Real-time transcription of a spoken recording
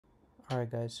Alright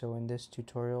guys, so in this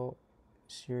tutorial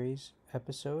series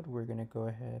episode, we're going to go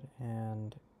ahead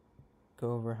and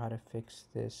go over how to fix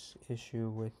this issue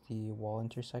with the wall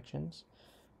intersections.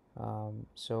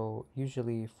 So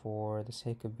usually for the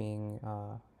sake of being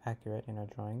accurate in our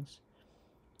drawings,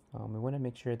 we want to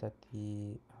make sure that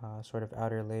the sort of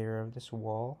outer layer of this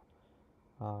wall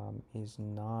is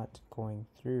not going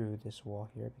through this wall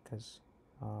here, because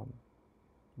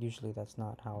usually that's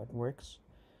not how it works.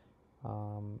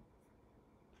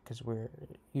 Because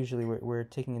we're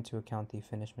taking into account the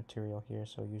finished material here,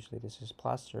 so usually this is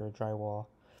plaster or drywall,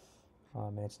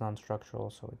 and it's non-structural,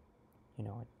 so it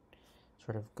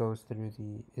sort of goes through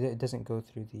it doesn't go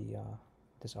through the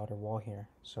this outer wall here.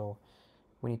 So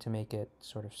we need to make it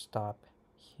sort of stop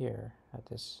here at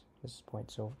this point.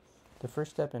 So the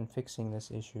first step in fixing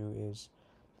this issue is,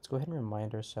 let's go ahead and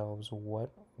remind ourselves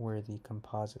what were the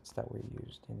composites that were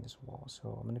used in this wall.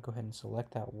 So I'm going to go ahead and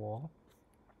select that wall.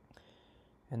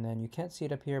 And then you can't see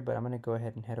it up here, but I'm going to go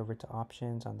ahead and head over to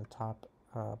options on the top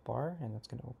bar, and that's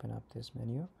going to open up this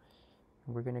menu.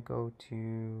 And we're going to go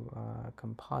to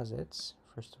composites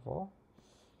first of all.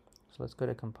 So let's go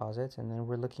to composites, and then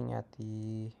we're looking at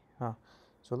the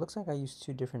so it looks like I used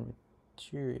two different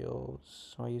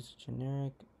materials. So I used a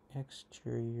generic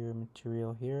exterior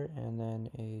material here and then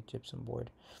a gypsum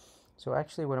board. So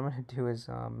actually what I'm going to do is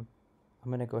I'm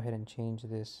going to go ahead and change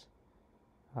this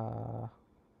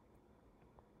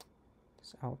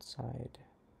this outside.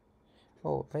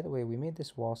 Oh, by the way, we made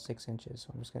this wall 6 inches,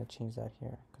 so I'm just going to change that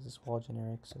here, because this wall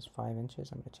generic says 5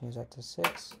 inches. I'm going to change that to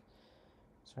 6.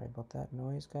 Sorry about that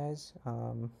noise, guys.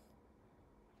 And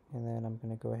then I'm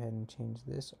going to go ahead and change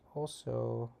this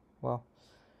also. Well,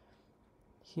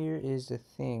 here is the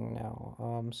thing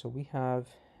now. So we have,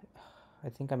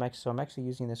 I'm actually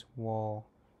using this wall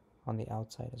on the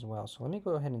outside as well. So let me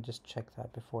go ahead and just check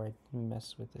that before I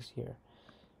mess with this here.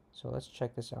 So let's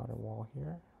check this outer wall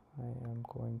here. I am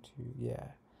going to, yeah.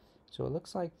 So it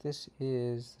looks like this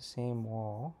is the same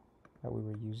wall that we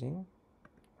were using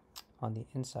on the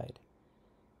inside.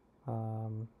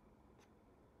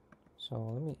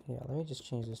 So let me just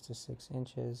change this to 6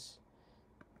 inches.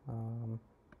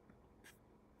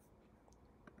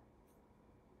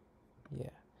 Yeah.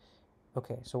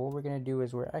 Okay, so what we're going to do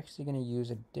is we're actually going to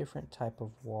use a different type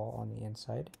of wall on the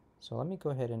inside. So let me go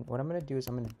ahead, and what I'm going to do is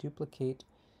I'm going to duplicate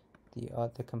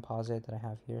the composite that I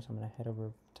have here. So I'm going to head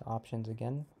over to options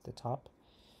again at the top,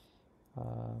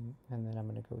 and then I'm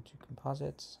going to go to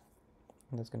composites,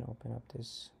 and that's going to open up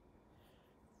this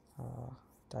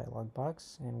dialog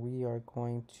box, and we're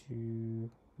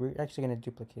actually going to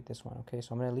duplicate this one. Okay, so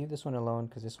I'm going to leave this one alone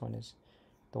because this one is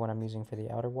the one I'm using for the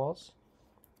outer walls,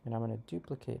 and I'm going to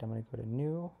duplicate. I'm going to go to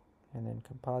new and then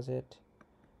composite,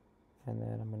 and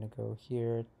then I'm going to go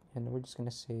here, and we're just going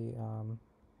to say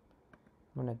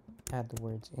I'm going to add the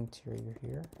words interior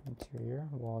here, interior,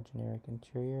 wall generic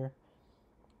interior,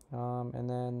 and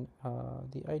then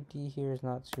the ID here is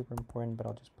not super important, but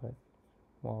I'll just put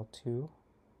wall 2,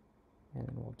 and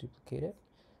then we'll duplicate it.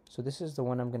 So this is the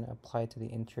one I'm going to apply to the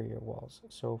interior walls.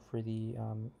 So for the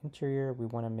interior, we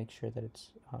want to make sure that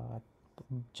it's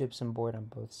gypsum board on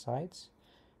both sides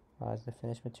as the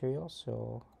finished material.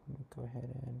 So let me go ahead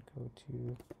and go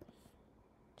to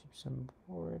gypsum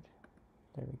board.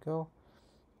 There we go.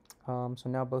 So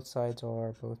now both sides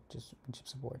are both just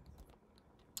gypsum board.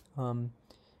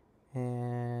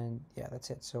 And yeah, that's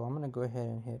it. So I'm going to go ahead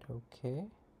and hit OK.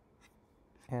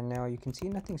 And now you can see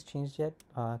nothing's changed yet,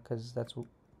 because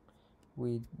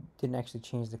we didn't actually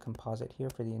change the composite here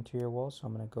for the interior wall. So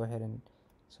I'm going to go ahead and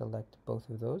select both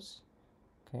of those.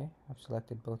 Okay, I've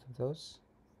selected both of those.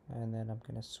 And then I'm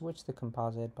going to switch the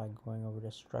composite by going over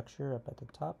to structure up at the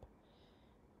top.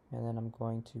 And then I'm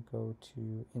going to go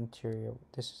to interior.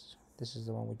 This is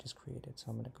the one we just created. So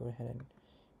I'm going to go ahead and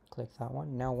click that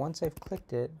one. Now once I've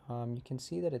clicked it, you can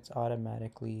see that it's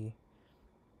automatically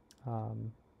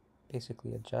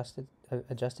basically adjusted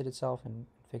itself and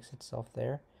fixed itself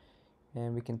there,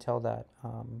 and we can tell that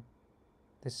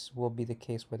this will be the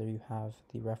case whether you have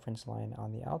the reference line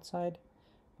on the outside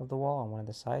of the wall on one of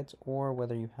the sides, or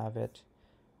whether you have it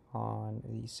on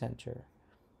the center.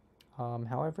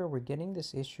 However, we're getting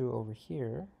this issue over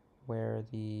here where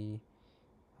the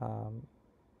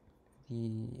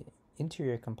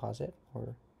interior composite,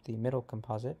 or the middle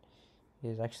composite,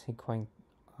 is actually going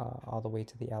all the way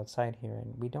to the outside here,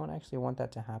 and we don't actually want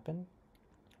that to happen.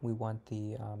 We want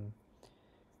the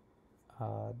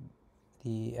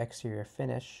exterior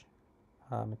finish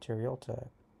material to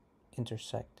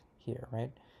intersect here,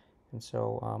 right? And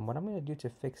so what I'm going to do to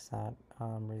fix that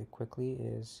really quickly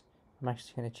is I'm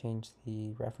actually going to change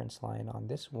the reference line on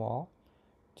this wall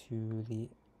to the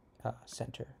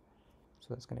center. So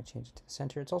that's going to change it to the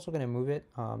center. It's also going to move it.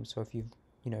 So if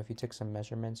if you took some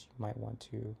measurements, you might want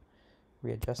to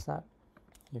readjust that.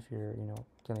 If you're,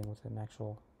 dealing with an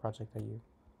actual project that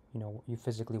you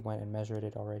physically went and measured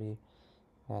it already,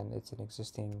 and it's an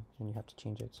existing, and you have to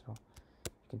change it. So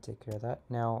you can take care of that.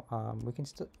 Now we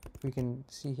can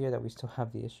see here that we still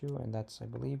have the issue, and that's, I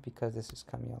believe, because this is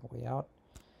coming all the way out.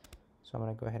 So I'm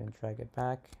going to go ahead and drag it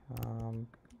back.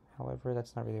 However,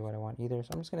 that's not really what I want either. So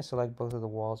I'm just going to select both of the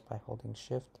walls by holding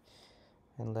Shift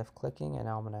and left clicking, and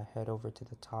now I'm going to head over to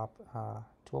the top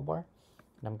toolbar,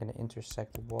 and I'm going to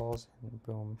intersect the walls, and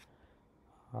boom,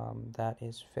 that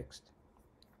is fixed.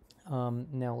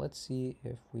 Now let's see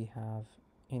if we have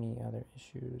any other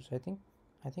issues. I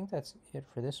think that's it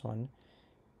for this one.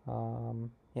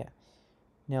 Yeah.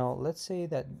 Now let's say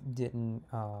that didn't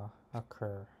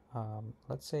occur.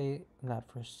 Let's say that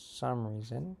for some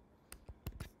reason,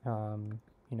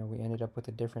 we ended up with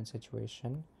a different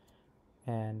situation,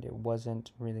 and it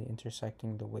wasn't really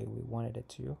intersecting the way we wanted it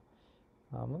to.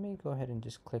 Let me go ahead and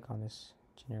just click on this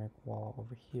generic wall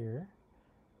over here,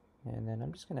 and then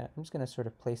I'm just gonna sort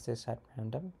of place this at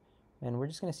random, and we're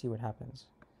just gonna see what happens.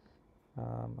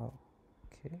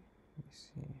 Okay, let me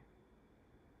see.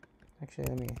 Actually,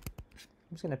 I'm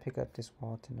just gonna pick up this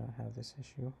wall to not have this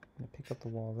issue. I'm gonna pick up the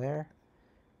wall there.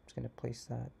 I'm just gonna place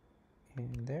that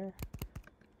in there.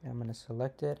 I'm going to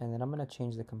select it, and then I'm going to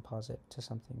change the composite to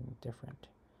something different.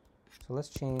 So let's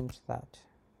change that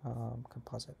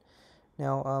composite.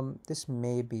 Now, this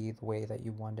may be the way that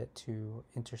you want it to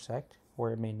intersect,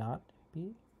 or it may not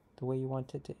be the way you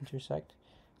want it to intersect.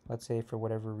 Let's say for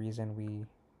whatever reason we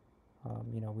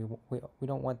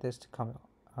don't want this to come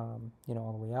all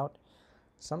the way out.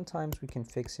 Sometimes we can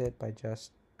fix it by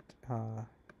just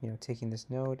taking this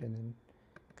node and then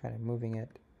kind of moving it,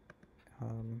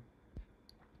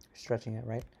 stretching it,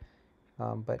 right?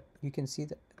 But you can see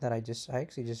that I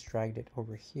actually just dragged it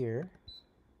over here.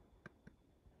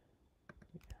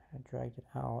 I dragged it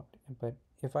out, but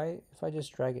if I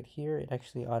just drag it here, it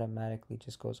actually automatically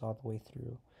just goes all the way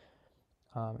through.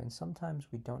 And sometimes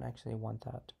we don't actually want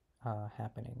that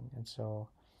happening, and so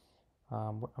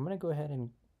I'm going to go ahead and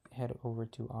head over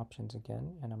to options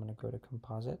again, and I'm going to go to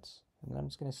composites, and then I'm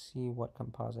just going to see what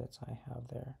composites I have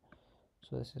there.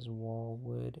 So this is wall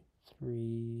wood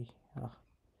 3. I'm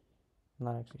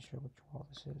not actually sure which wall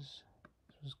this is.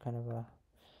 This was kind of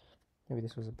maybe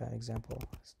this was a bad example.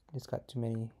 It's got too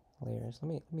many layers.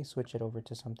 Let me switch it over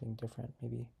to something different.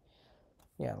 Maybe,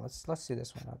 yeah, let's do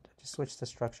this one. I'll just switch the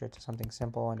structure to something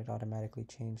simple, and it automatically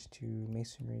changed to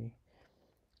masonry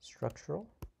structural.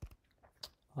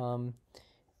 And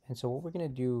so what we're gonna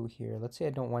do here, let's say I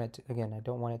don't want it to, again, I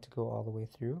don't want it to go all the way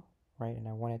through, right? And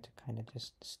I want it to kind of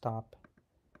just stop,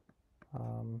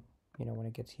 when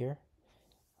it gets here.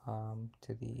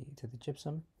 To the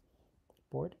gypsum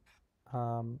board.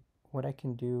 What I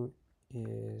can do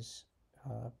is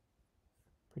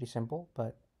pretty simple,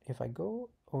 but if I go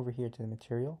over here to the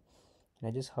material and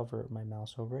I just hover my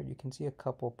mouse over it, you can see a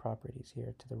couple properties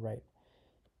here to the right.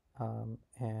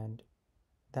 And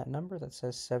that number that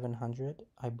says 700,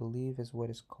 I believe, is what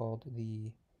is called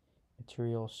the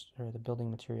materials, or the building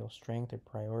material strength, or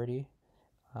priority.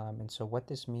 And so what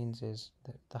this means is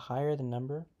that the higher the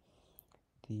number,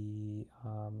 the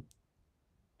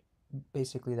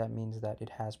basically that means that it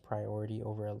has priority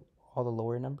over all the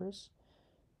lower numbers,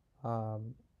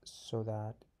 so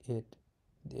that it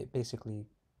basically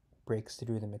breaks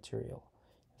through the material,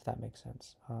 if that makes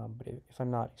sense. But if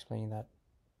I'm not explaining that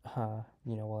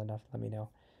well enough, let me know,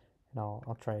 and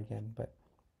I'll try again. But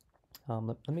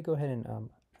let me go ahead and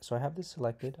so I have this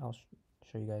selected. I'll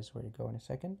show you guys where to go in a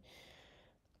second.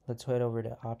 Let's head over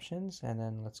to options, and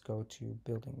then let's go to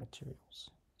building materials.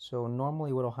 So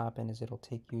normally what will happen is it'll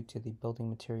take you to the building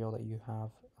material that you have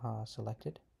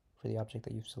selected for the object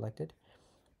that you've selected.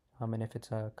 And if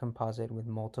it's a composite with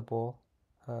multiple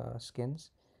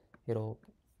skins, it'll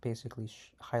basically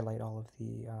highlight all of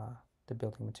the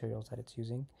building materials that it's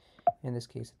using. In this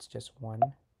case, it's just one.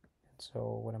 And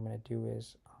so what I'm going to do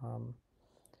is,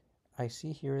 I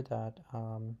see here that,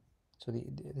 so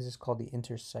this is called the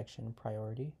intersection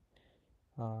priority.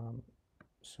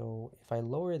 So if I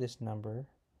lower this number,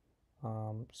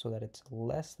 so that it's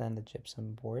less than the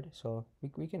gypsum board, so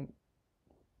we can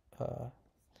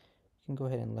go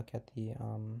ahead and look at the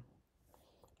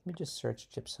let me just search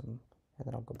gypsum, and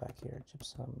then I'll go back here,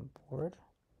 gypsum board.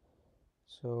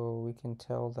 So we can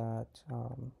tell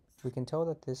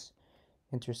that this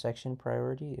intersection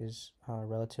priority is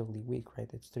relatively weak, right?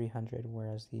 It's 300,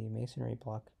 whereas the masonry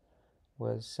block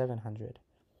was 700.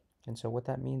 And so what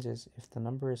that means is, if the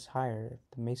number is higher, if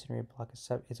the masonry block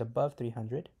is above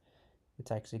 300,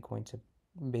 it's actually going to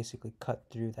basically cut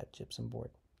through that gypsum board.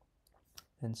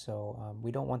 And so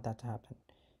we don't want that to happen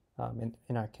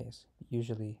in our case.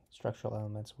 Usually structural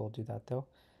elements will do that though.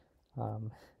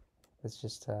 That's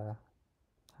just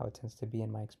how it tends to be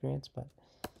in my experience, but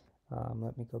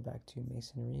let me go back to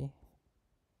masonry.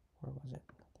 Where was it?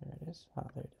 There it is. Ah,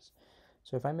 there it is.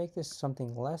 So if I make this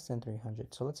something less than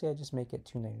 300, so let's say I just make it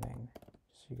 299,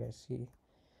 just so you guys see.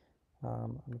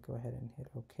 I'm going to go ahead and hit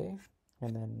OK,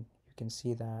 and then you can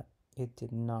see that it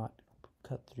did not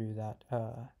cut through that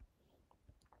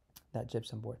that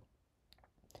gypsum board.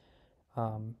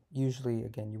 Usually,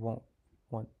 again, you won't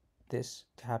want this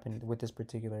to happen with this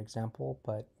particular example,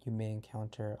 but you may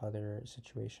encounter other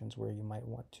situations where you might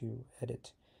want to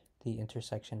edit the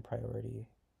intersection priority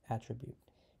attribute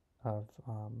of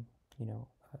you know,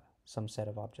 some set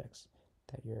of objects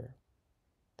that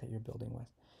you're building with.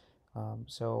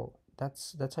 So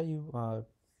that's how you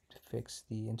fix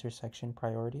the intersection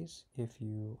priorities if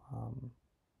you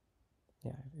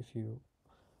yeah, if you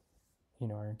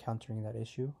know, are encountering that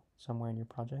issue somewhere in your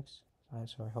projects.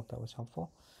 So I hope that was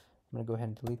helpful. I'm going to go ahead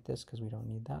and delete this because we don't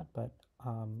need that, but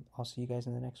I'll see you guys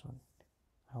in the next one.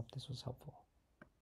 I hope this was helpful.